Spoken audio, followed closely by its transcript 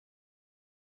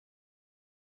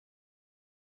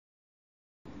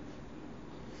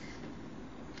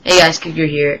Hey guys, Kibir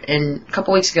here, and a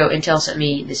couple weeks ago Intel sent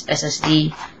me this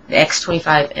SSD, the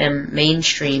X-25M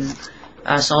mainstream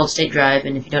solid state drive,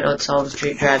 and if you don't know what solid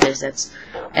state drive is, that's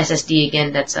SSD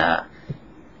again, that's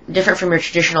different from your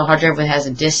traditional hard drive that has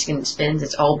a disk and it spins.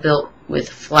 It's all built with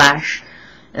flash,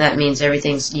 and that means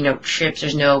everything's, ships,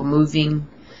 there's no moving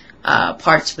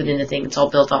parts within the thing, it's all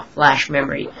built off flash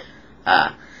memory.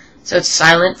 So it's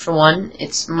silent for one.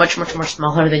 It's much more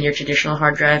smaller than your traditional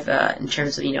hard drive in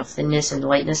terms of thinness and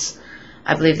lightness.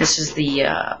 I believe this is the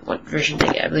what version did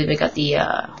I get? I believe I got the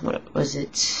what was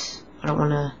it? I don't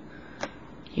want to.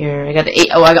 Here I got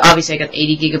the obviously I got the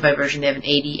 80GB version. They have an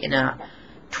 80 and a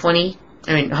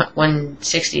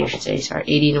 160 I should say. Sorry,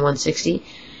 80 and a 160.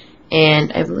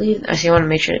 And I believe I want to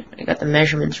make sure I got the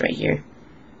measurements right here.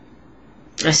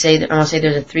 I'm gonna say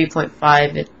there's a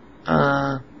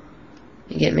 3.5.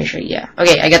 Make sure, yeah.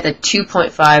 Okay, I got the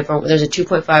 2.5, or there's a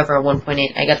 2.5 or a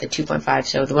 1.8. I got the 2.5,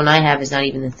 so the one I have is not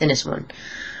even the thinnest one.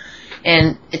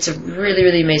 And it's a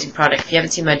really amazing product. If you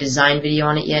haven't seen my design video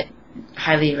on it yet,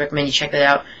 highly recommend you check that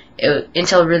out.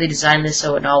 Intel really designed this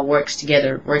so it all works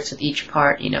together, works with each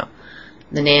part, the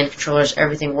NAND controllers,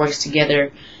 everything works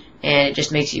together, and it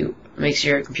just makes your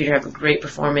computer have a great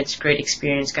performance, great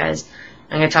experience, guys.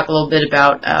 I'm going to talk a little bit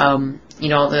about,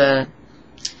 all the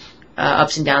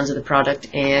ups and downs of the product,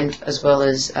 and as well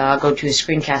as I'll go to a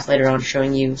screencast later on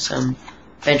showing you some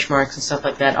benchmarks and stuff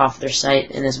like that off their site,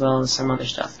 and as well as some other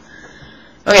stuff.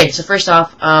 Okay, so first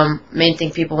off, main thing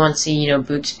people want to see,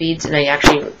 boot speeds, and I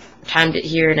actually timed it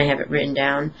here and I have it written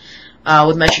down.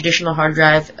 With my traditional hard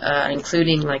drive,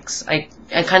 including I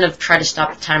kind of try to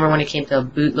stop the timer when it came to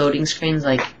boot loading screens,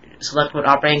 like select what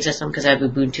operating system, because I have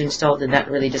Ubuntu installed, and that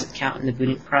really doesn't count in the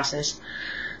booting process.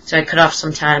 So I cut off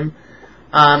some time.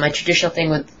 My traditional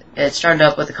thing it started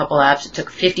up with a couple apps. It took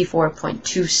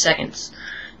 54.2 seconds.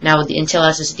 Now with the Intel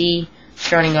SSD,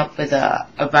 starting up with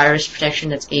a virus protection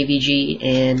that's AVG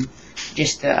and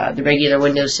just the regular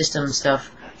Windows system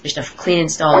stuff, just a clean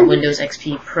install of Windows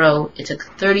XP Pro, it took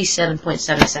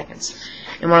 37.7 seconds.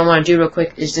 And what I want to do real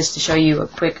quick is just to show you a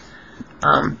quick,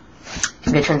 I'm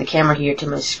going to turn the camera here to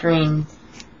my screen,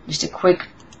 just a quick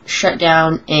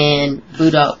shutdown and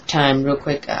boot up time real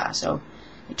quick. So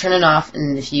turn it off,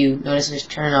 and if you notice, just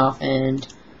turn it off, and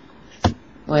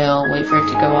we'll wait for it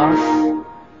to go off.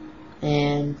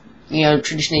 And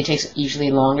traditionally it takes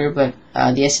usually longer, but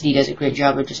the SSD does a great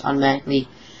job of just automatically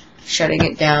shutting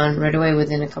it down right away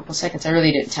within a couple seconds. I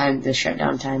really didn't time the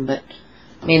shutdown time, but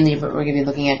mainly what we're going to be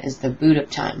looking at is the boot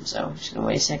up time. So I'm just going to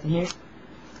wait a second here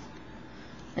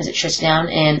as it shuts down,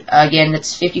 and again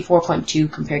that's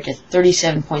 54.2 compared to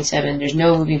 37.7. There's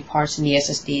no moving parts in the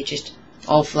SSD, it's just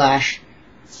all flash.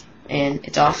 And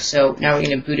it's off, so now we're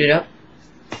going to boot it up.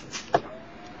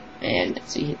 And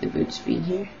so you hit the boot speed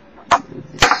here.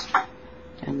 Move this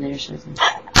down there so I can.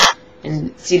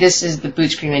 And see, this is the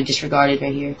boot screen I disregarded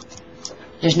right here.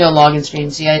 There's no login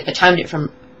screen. See, I timed it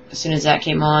from as soon as that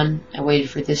came on. I waited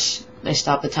for this. I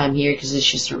stopped the time here because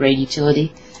it's just a RAID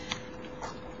utility.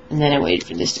 And then I waited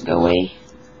for this to go away.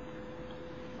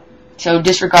 So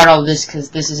disregard all of this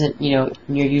because this isn't, your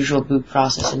usual boot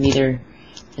process, and neither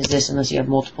is this unless you have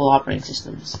multiple operating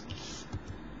systems.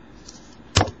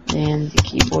 And the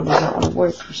keyboard does not want to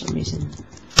work for some reason.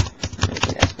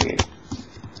 Okay, that's weird.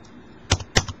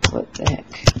 What the heck?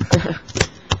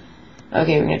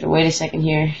 Okay, we're gonna have to wait a second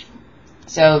here.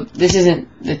 So this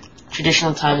isn't the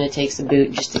traditional time that it takes to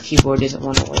boot, just the keyboard doesn't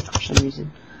want to work for some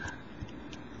reason.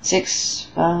 6,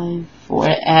 5, 4.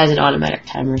 It has an automatic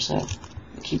timer, so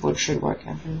the keyboard should work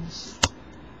after this.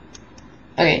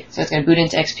 Okay, so it's going to boot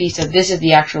into XP. So this is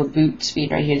the actual boot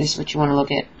speed right here. This is what you want to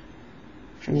look at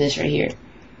from this right here.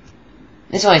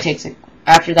 This only takes,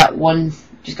 after that one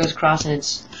just goes across, and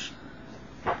it's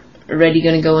already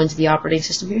going to go into the operating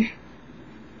system here.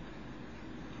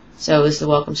 So this is the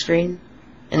welcome screen.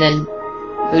 And then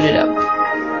boot it up.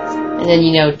 And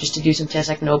then, just to do some tests,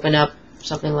 I can open up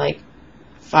something like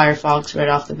Firefox right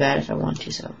off the bat if I want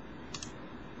to. So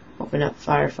open up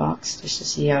Firefox just to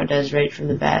see how it does right from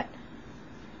the bat.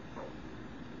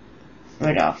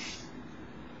 Right off.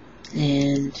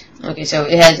 And okay, so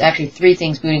it has actually 3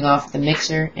 things booting off: the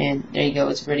mixer, and there you go,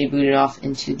 it's already booted off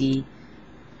into the,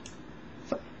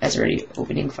 that's already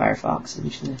opening Firefox. I'm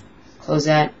just gonna close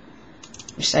that.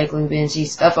 Recycling bin, see,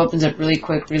 stuff opens up really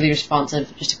quick, really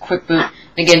responsive, just a quick boot.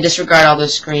 And again, disregard all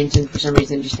those screens, and for some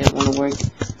reason it just didn't want to work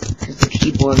because the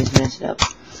keyboard is messed up.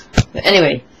 But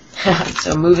anyway,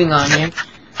 so moving on here.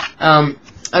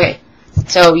 Okay.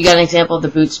 So you got an example of the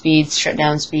boot speeds,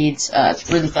 shutdown speeds. It's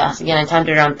really fast. Again, I timed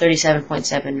it around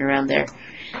 37.7, around there.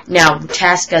 Now,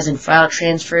 task as in file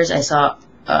transfers, I saw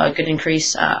a good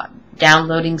increase.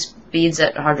 Downloading speeds.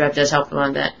 That hard drive does help a lot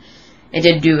of that. It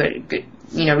did do it good,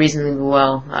 reasonably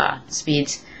well.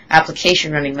 Speeds,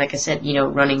 application running, like I said,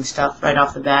 running stuff right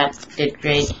off the bat did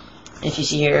great. And if you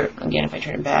see here again, if I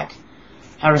turn it back,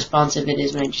 how responsive it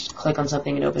is when I just click on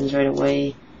something, it opens right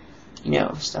away.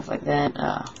 Stuff like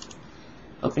that.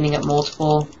 Opening up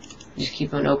multiple, just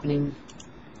keep on opening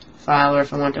file, or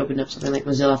if I want to open up something like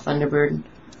Mozilla Thunderbird,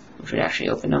 which would actually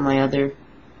open on my other.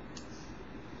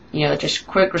 Just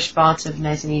quick, responsive,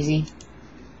 nice and easy.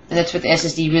 And that's what the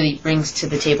SSD really brings to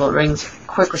the table. It brings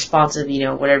quick, responsive,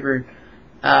 whatever,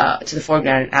 to the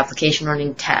foreground. Application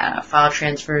running, file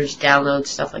transfers, downloads,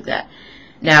 stuff like that.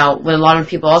 Now, what a lot of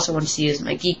people also want to see is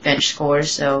my Geekbench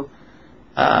scores. So,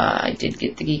 I did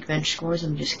get the Geekbench scores.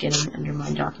 I'm just getting under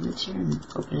my documents here and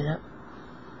open it up.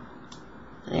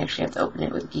 I actually have to open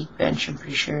it with Geekbench, I'm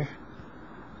pretty sure.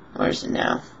 Where is it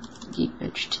now?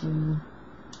 Geekbench 2,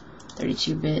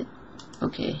 32-bit.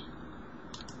 Okay.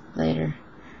 Later.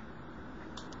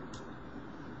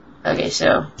 Okay,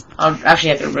 so I'll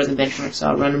actually have to run the benchmark, so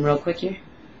I'll run them real quick here.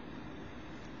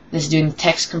 This is doing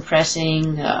text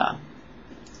compressing. Right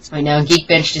now,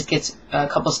 Geekbench just gets a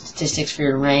couple statistics for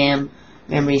your RAM,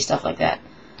 memory, stuff like that.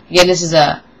 Again, this is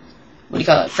a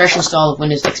fresh install of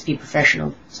Windows XP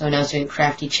Professional. So now it's doing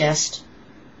Crafty Chest,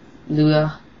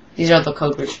 Lua. These are the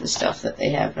code words for the stuff that they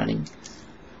have running.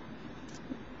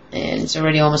 And it's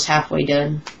already almost halfway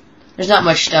done. There's not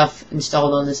much stuff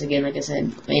installed on this. Again, like I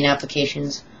said, main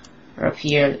applications are up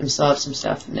here. We still have some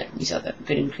stuff, and you saw that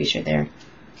good increase right there.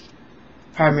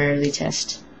 Primarily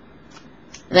test.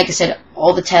 And like I said,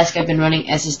 all the tests I've been running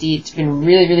SSD, it's been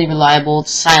really, really reliable.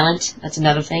 It's silent. That's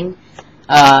another thing.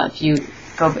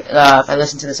 If I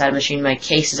listen to the side of the machine, my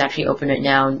case is actually open right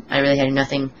now. I really had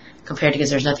nothing compared to, because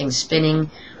there's nothing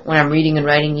spinning. When I'm reading and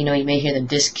writing, you may hear the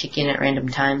disk kick in at random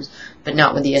times, but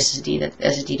not with the SSD. The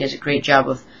SSD does a great job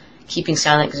of keeping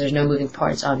silent because there's no moving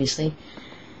parts, obviously.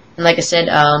 And like I said,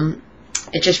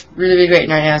 it's just really, really great.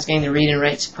 And right now it's getting the read and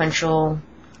write sequential,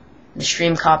 the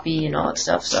stream copy, and all that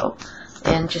stuff. So,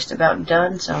 and just about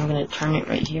done. So I'm going to turn it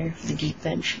right here for the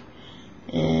Geekbench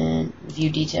and view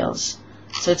details.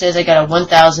 So it says I got a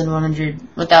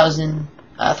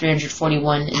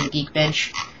 1,341 in the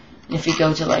Geekbench. And if we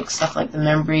go to stuff like the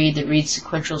memory, the read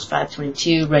sequential is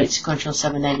 522, write sequential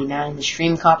 799, the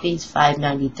stream copy is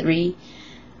 593,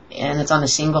 and it's on a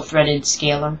single threaded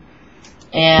scaler.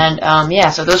 And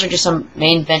yeah, so those are just some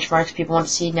main benchmarks people want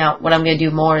to see. Now, what I'm going to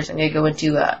do more is I'm going to go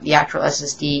into the actual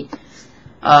SSD,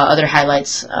 other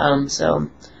highlights. So I'm going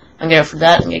to go for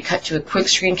that. I'm going to cut to a quick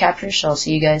screen capture, so I'll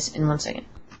see you guys in 1 second.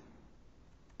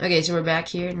 Okay, so we're back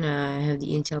here, and I have the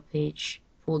Intel page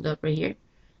pulled up right here.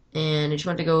 And I just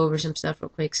want to go over some stuff real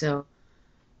quick. So,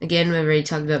 again, we've already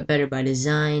talked about better by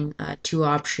design. 2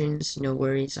 options, no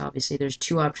worries. Obviously, there's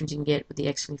 2 options you can get with the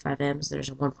X-25Ms. There's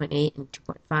a 1.8 and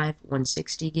 2.5,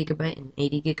 160GB and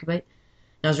 80GB. And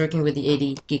I was working with the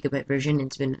 80GB version, and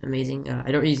it's been amazing.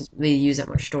 I don't really use that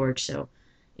much storage, so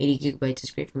 80GB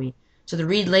is great for me. So the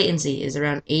read latency is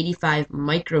around 85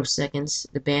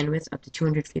 microseconds. The bandwidth up to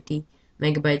 250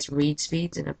 megabytes read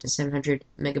speeds and up to 700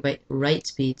 megabyte write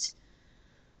speeds.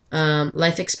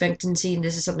 Life expectancy, and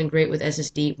this is something great with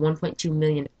SSD, 1.2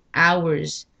 million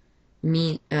hours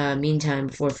mean time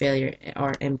before failure,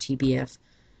 or MTBF.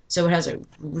 So it has a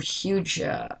huge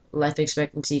life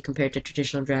expectancy compared to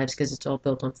traditional drives because it's all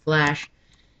built on flash.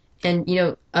 And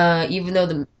even though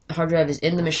the hard drive is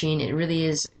in the machine, it really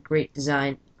is greatly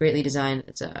designed.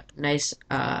 It's a nice,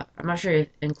 I'm not sure if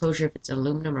enclosure, if it's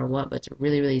aluminum or what, but it's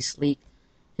really, really sleek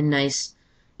and nice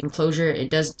enclosure. It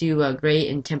does do great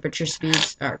in temperature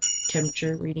speeds, or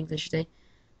temperature readings, I should say.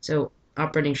 So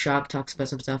operating shock talks about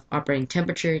some stuff. Operating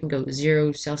temperature, you can go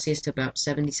 0 Celsius to about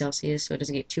 70 Celsius, so it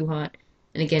doesn't get too hot.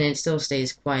 And again, it still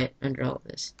stays quiet under all of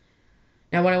this.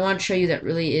 Now, what I want to show you that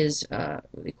really is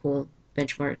really cool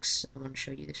benchmarks. I want to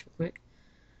show you this real quick.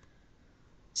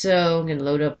 So I'm going to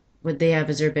load up what they have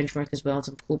as their benchmark as well.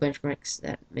 Some cool benchmarks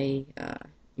that you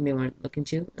may want to look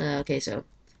into. Okay, so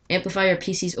amplify your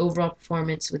PC's overall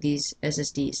performance with these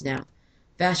SSDs. Now,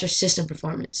 faster system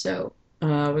performance. So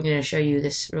we're going to show you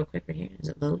this real quick right here as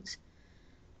it loads.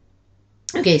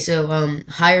 Okay, so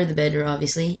higher the better,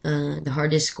 obviously. The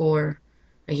hard disk score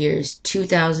right here is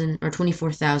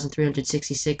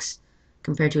 24,366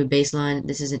 compared to a baseline.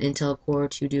 This is an Intel Core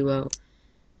 2 Duo,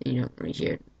 right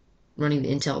here, running the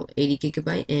Intel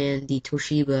 80GB and the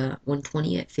Toshiba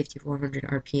 120 at 5400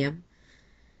 RPM.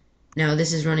 Now,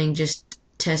 this is running just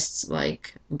tests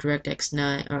like DirectX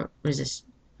 9, or what is this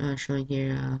showing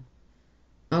here?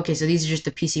 Okay, so these are just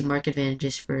the PC mark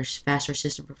advantages for faster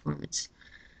system performance.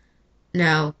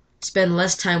 Now, spend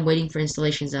less time waiting for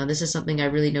installations. Now, this is something I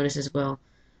really noticed as well.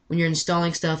 when you're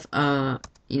installing stuff,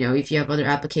 if you have other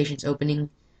applications opening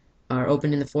or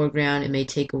open in the foreground, it may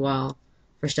take a while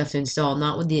for stuff to install.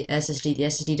 Not with the SSD. The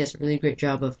SSD does a really great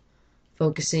job of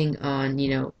focusing on,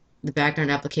 the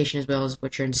background application as well as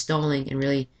what you're installing, and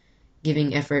really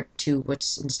giving effort to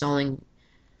what's installing,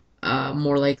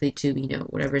 more likely to,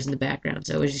 whatever's in the background.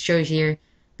 So it just shows here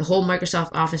the whole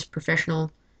Microsoft Office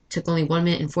Professional took only 1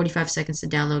 minute and 45 seconds to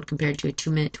download compared to a 2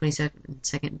 minute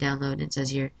 27-second download. And it says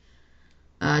here,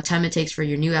 time it takes for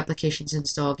your new applications to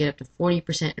install, get up to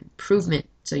 40% improvement.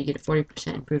 So you get a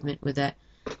 40% improvement with that.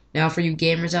 Now for you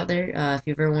gamers out there, if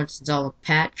you ever want to install a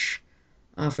patch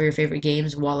for your favorite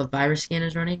games while a virus scan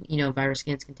is running, virus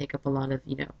scans can take up a lot of,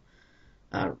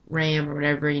 RAM or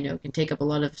whatever, can take up a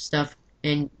lot of stuff.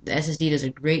 And the SSD does a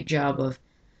great job of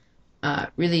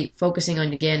really focusing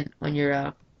on, again, on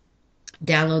your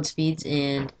download speeds.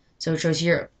 And so it shows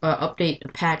here update a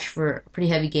patch for a pretty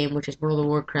heavy game, which is World of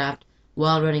Warcraft,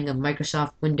 while running a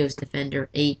Microsoft Windows Defender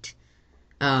 8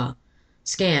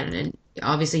 scan. And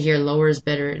obviously here lower is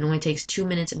better. It only takes 2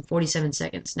 minutes and 47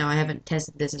 seconds. Now I haven't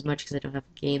tested this as much because I don't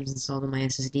have games installed on my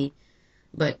SSD,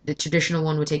 but the traditional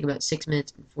one would take about 6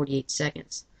 minutes and 48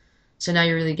 seconds. So now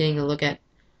you're really getting a look at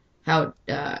how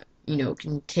it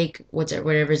can take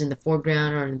whatever's in the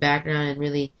foreground or in the background and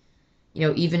really,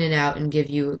 even it out and give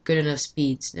you good enough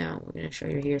speeds. Now we're going to show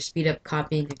you here speed up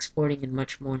copying, exporting, and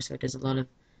much more. So it does a lot of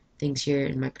things here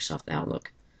in Microsoft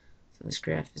Outlook. So this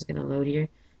graph is going to load here.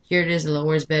 Here it is, the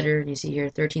lower is better, and you see here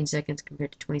 13 seconds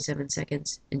compared to 27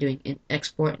 seconds in doing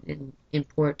export and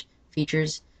import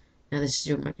features. Now this is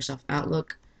doing Microsoft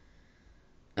Outlook.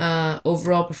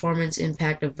 Overall performance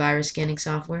impact of virus scanning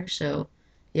software. So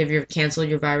if you've canceled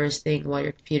your virus thing while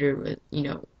your computer, when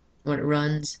it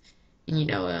runs,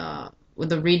 and, with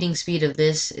the reading speed of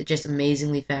this, it's just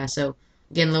amazingly fast. So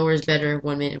again, lower is better,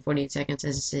 1 minute and 48 seconds,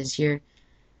 as it says here.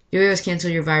 You always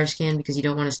cancel your virus scan because you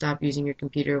don't want to stop using your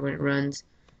computer when it runs.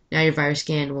 Now your virus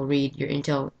scan will read your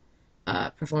Intel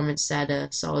performance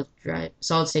SATA solid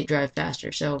state drive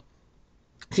faster. So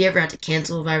if you ever have to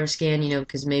cancel a virus scan,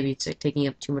 because maybe it's like taking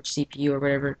up too much CPU or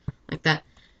whatever like that,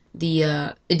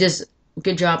 it does a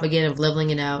good job again of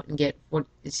leveling it out and get what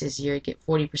it says here, get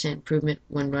 40% improvement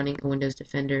when running a Windows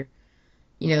Defender.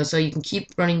 So you can keep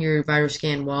running your virus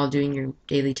scan while doing your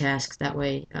daily tasks that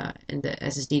way, and the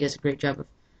SSD does a great job of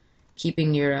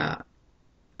keeping your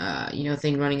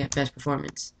thing running at best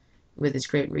performance with its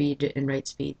great read and write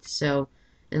speed. So,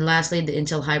 and lastly, the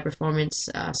Intel high performance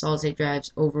solid state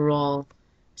drives overall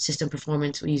system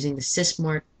performance using the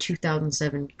SysMark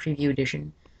 2007 Preview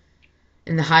Edition.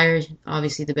 And the higher,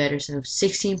 obviously, the better. So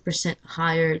 16%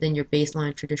 higher than your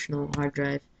baseline traditional hard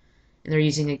drive. And they're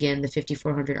using, again, the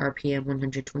 5400 RPM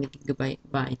 120 GB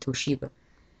by Toshiba.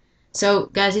 So,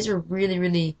 guys, these are really,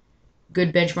 really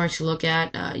good benchmarks to look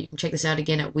at. You can check this out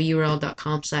again at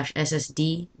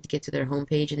weurl.com/SSD to get to their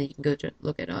homepage, and then you can go to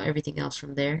look at everything else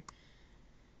from there.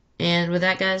 And with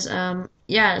that, guys,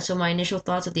 so my initial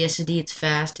thoughts of the SSD, it's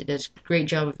fast. It does a great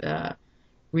job of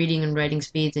reading and writing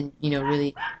speeds, and,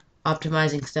 really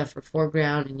optimizing stuff for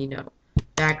foreground and,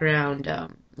 background,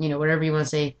 whatever you want to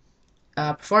say.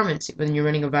 Performance, when you're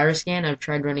running a virus scan, I've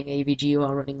tried running AVG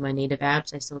while running my native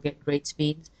apps. I still get great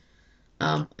speeds.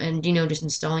 And, just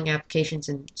installing applications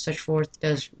and such forth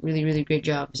does really, really great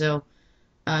job. So,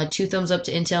 2 thumbs up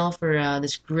to Intel for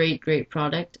this great, great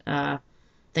product.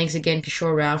 Thanks again,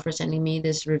 Kishore Rao, for sending me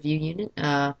this review unit.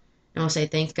 I want to say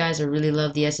thanks, guys. I really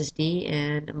love the SSD,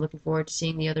 and I'm looking forward to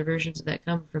seeing the other versions that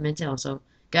come from Intel. So,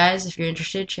 guys, if you're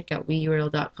interested, check out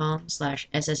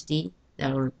weurl.com/SSD.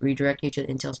 That'll redirect you to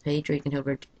Intel's page, or you can head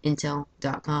over to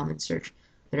intel.com and search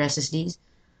their SSDs.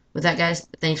 With that, guys,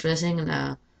 thanks for listening, and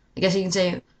I guess you can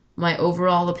say my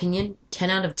overall opinion, 10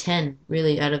 out of 10,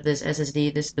 really, out of this SSD.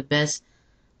 This is the best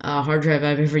hard drive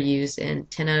I've ever used, and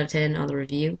 10 out of 10 on the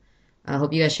review. I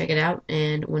hope you guys check it out,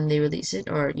 and when they release it,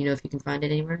 or, if you can find it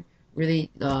anywhere,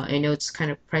 really, I know it's kind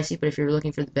of pricey, but if you're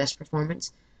looking for the best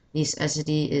performance, this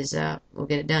SSD will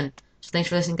get it done. So thanks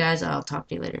for listening, guys. I'll talk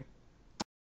to you later.